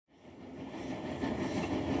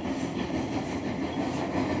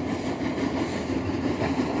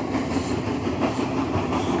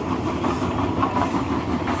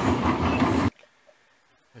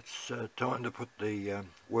Time to put the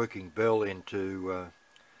working bell into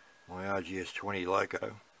my RGS20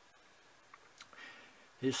 Loco.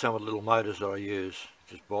 Here's some of the little motors that I use.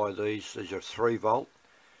 Just buy these. These are 3 volt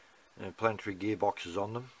and planetary gearboxes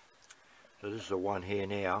on them. So this is the one here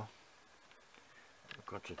now. I'll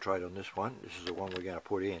concentrate on this one. This is the one we're going to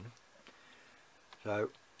put in. So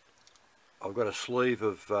I've got a sleeve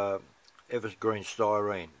of evergreen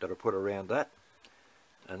styrene that I put around that,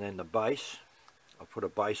 and then the base. I put a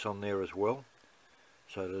base on there as well,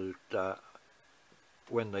 so that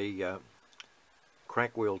when the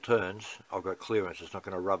crank wheel turns, I've got clearance. It's not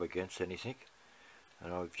going to rub against anything.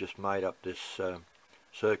 And I've just made up this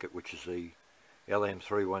circuit, which is the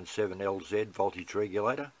LM317LZ voltage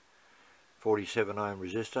regulator, 47 ohm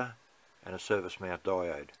resistor, and a surface mount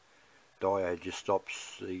diode. Diode just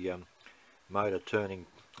stops the motor turning,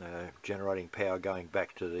 generating power going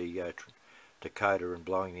back to the decoder and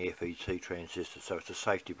blowing the FET transistor, so it's a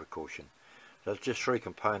safety precaution. So it's just 3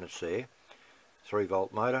 components there. 3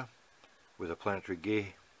 volt motor with a planetary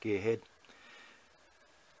gear head,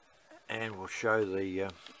 and we'll show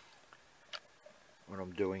the what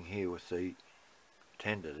I'm doing here with the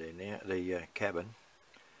tender there now, the cabin.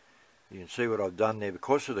 You can see what I've done there.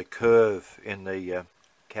 Because of the curve in the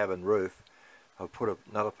cabin roof, I've put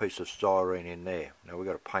another piece of styrene in there. Now we've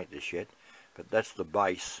got to paint this yet, but that's the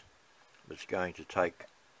base that's going to take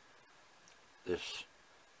this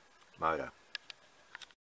motor.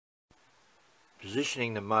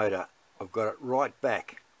 Positioning the motor, I've got it right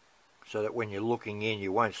back so that when you're looking in,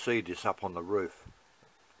 you won't see this up on the roof.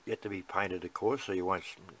 Yet to be painted, of course, so it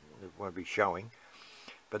won't be showing.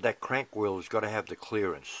 But that crank wheel has got to have the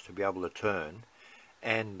clearance to be able to turn,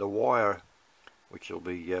 and the wire, which will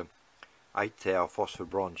be 8 thou phosphor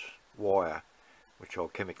bronze wire, which I'll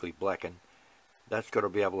chemically blacken, that's got to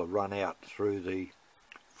be able to run out through the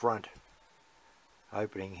front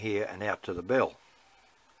opening here and out to the bell.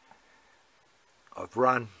 I've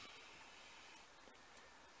run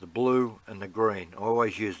the blue and the green. I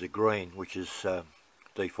always use the green, which is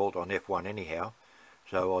default on F1 anyhow,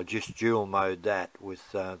 so I just dual mode that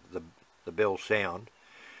with the bell sound.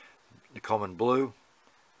 The common blue,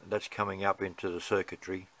 that's coming up into the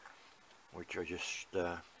circuitry, which I just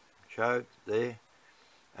showed there,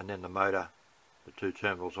 and then the motor, the 2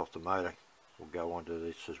 terminals off the motor will go onto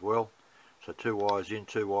this as well. So 2 wires in,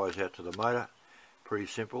 2 wires out to the motor, pretty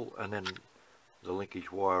simple, and then the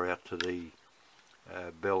linkage wire out to the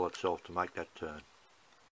bell itself to make that turn.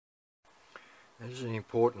 This is an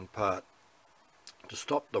important part. To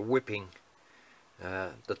stop the whipping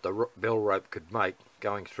that the bell rope could make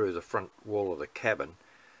going through the front wall of the cabin,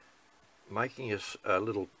 making a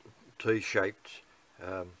little T-shaped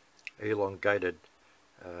elongated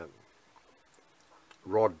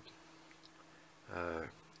rod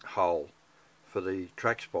hole for the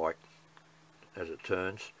track spike as it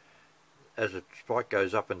turns. As the spike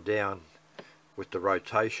goes up and down with the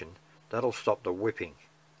rotation, that'll stop the whipping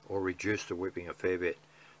or reduce the whipping a fair bit.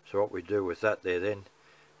 So what we do with that there then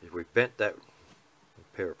is we bent that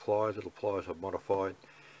pair of pliers, little pliers I've modified,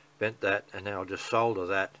 bent that, and now I'll just solder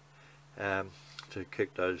that to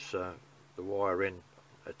keep those the wire end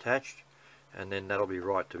attached, and then that'll be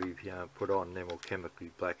right to be put on, and then we'll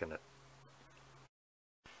chemically blacken it.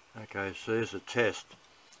 Okay, so here's the test.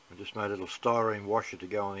 I just made a little styrene washer to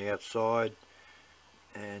go on the outside,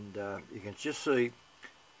 and you can just see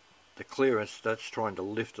the clearance. That's trying to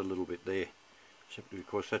lift a little bit there, simply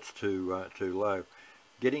because that's too low.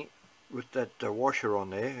 Getting with that washer on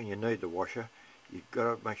there, and you need the washer, you've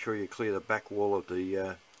got to make sure you clear the back wall of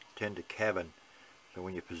the tender cabin, so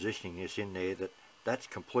when you're positioning this in there, that's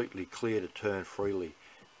completely clear to turn freely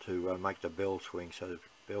to make the bell swing, so the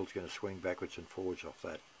bell's going to swing backwards and forwards off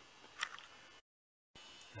that.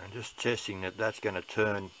 I'm just testing that that's going to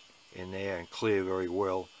turn in there and clear very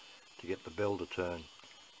well to get the bell to turn.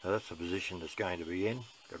 So that's the position that's going to be in.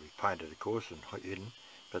 Got to be painted, of course, and hidden,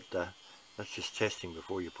 but that's just testing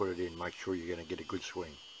before you put it in. Make sure you're going to get a good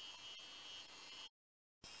swing.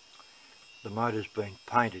 The motor's been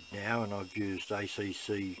painted now, and I've used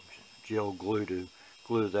ACC gel glue to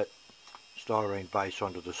glue that styrene base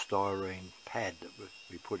onto the styrene pad that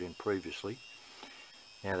we put in previously.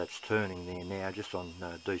 Now that's turning there now, just on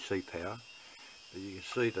DC power. But you can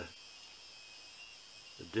see the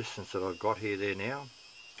distance that I've got here there now.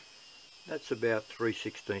 That's about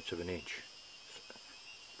 3/16 of an inch.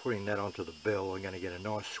 Putting that onto the bell, I'm going to get a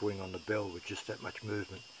nice swing on the bell with just that much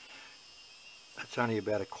movement. That's only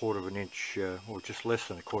about 1/4 of an inch, or just less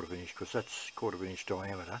than 1/4 of an inch, because that's 1/4 of an inch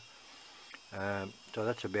diameter. So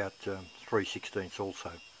that's about 3/16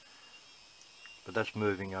 also. But that's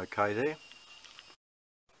moving okay there.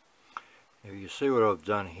 Now you see what I've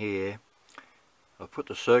done here. I've put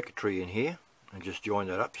the circuitry in here and just joined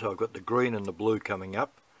that up, so I've got the green and the blue coming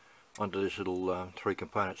up onto this little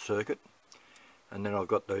 3-component circuit, and then I've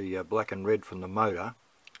got the black and red from the motor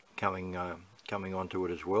coming onto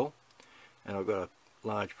it as well, and I've got a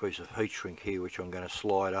large piece of heat shrink here which I'm going to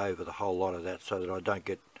slide over the whole lot of that so that I don't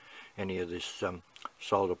get any of this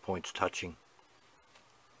solder points touching.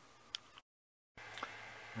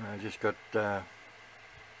 I just got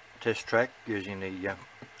test track using the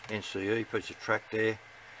NCE piece of track there,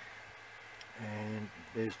 and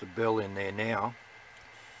there's the bell in there now.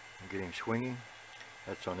 I'm getting swinging.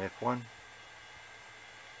 That's on F1.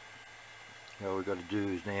 All we've got to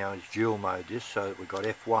do is now is dual mode this so that we've got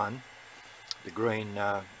F1, the green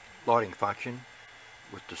lighting function,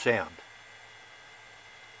 with the sound.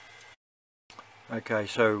 Okay,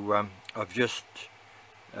 so I've just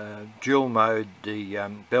dual mode the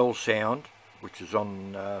bell sound, which is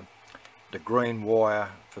on the green wire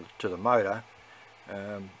to the motor,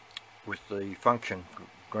 with the function,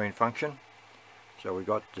 green function. So we've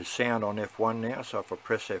got the sound on F1 now, so if I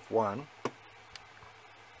press F1,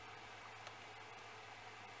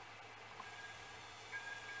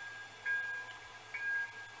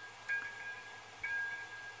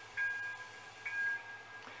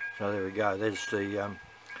 so there we go, there's the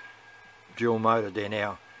dual motor there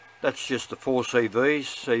now. That's just the 4 CVs.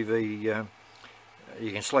 CV,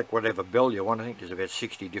 you can select whatever bell you want. I think there's about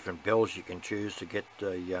 60 different bells you can choose to get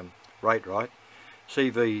the rate right.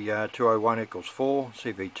 CV201 equals 4,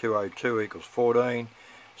 CV202 equals 14,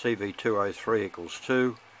 CV203 equals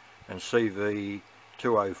 2, and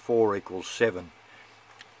CV204 equals 7.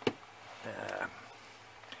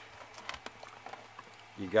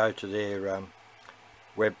 You go to their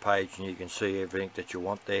web page and you can see everything that you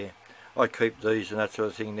want there. I keep these and that sort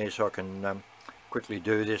of thing there so I can quickly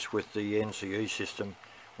do this with the NCE system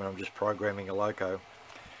when I'm just programming a Loco.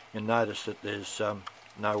 You'll notice that there's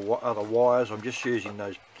no other wires. I'm just using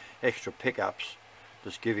those extra pickups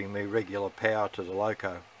that's giving me regular power to the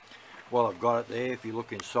Loco. While I've got it there, if you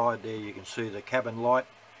look inside there, you can see the cabin light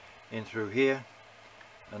in through here,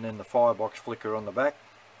 and then the firebox flicker on the back,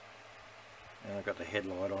 and I've got the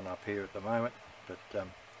headlight on up here at the moment, but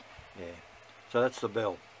yeah, so that's the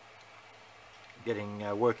bell. Getting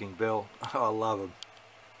a working bell. I love them.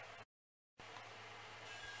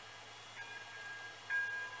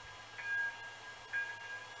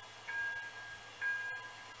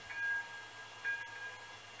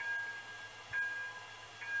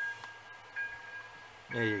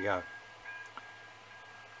 There you go.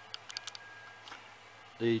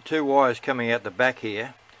 The 2 wires coming out the back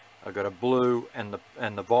here, I've got a blue and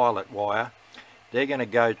the violet wire. They're going to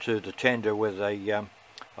go to the tender with a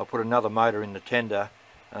I'll put another motor in the tender.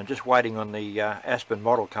 I'm just waiting on the Aspen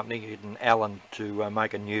Model Company getting Alan to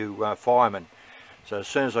make a new fireman. So as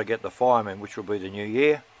soon as I get the fireman, which will be the new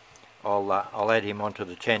year, I'll add him onto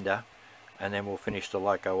the tender, and then we'll finish the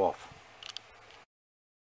Loco off.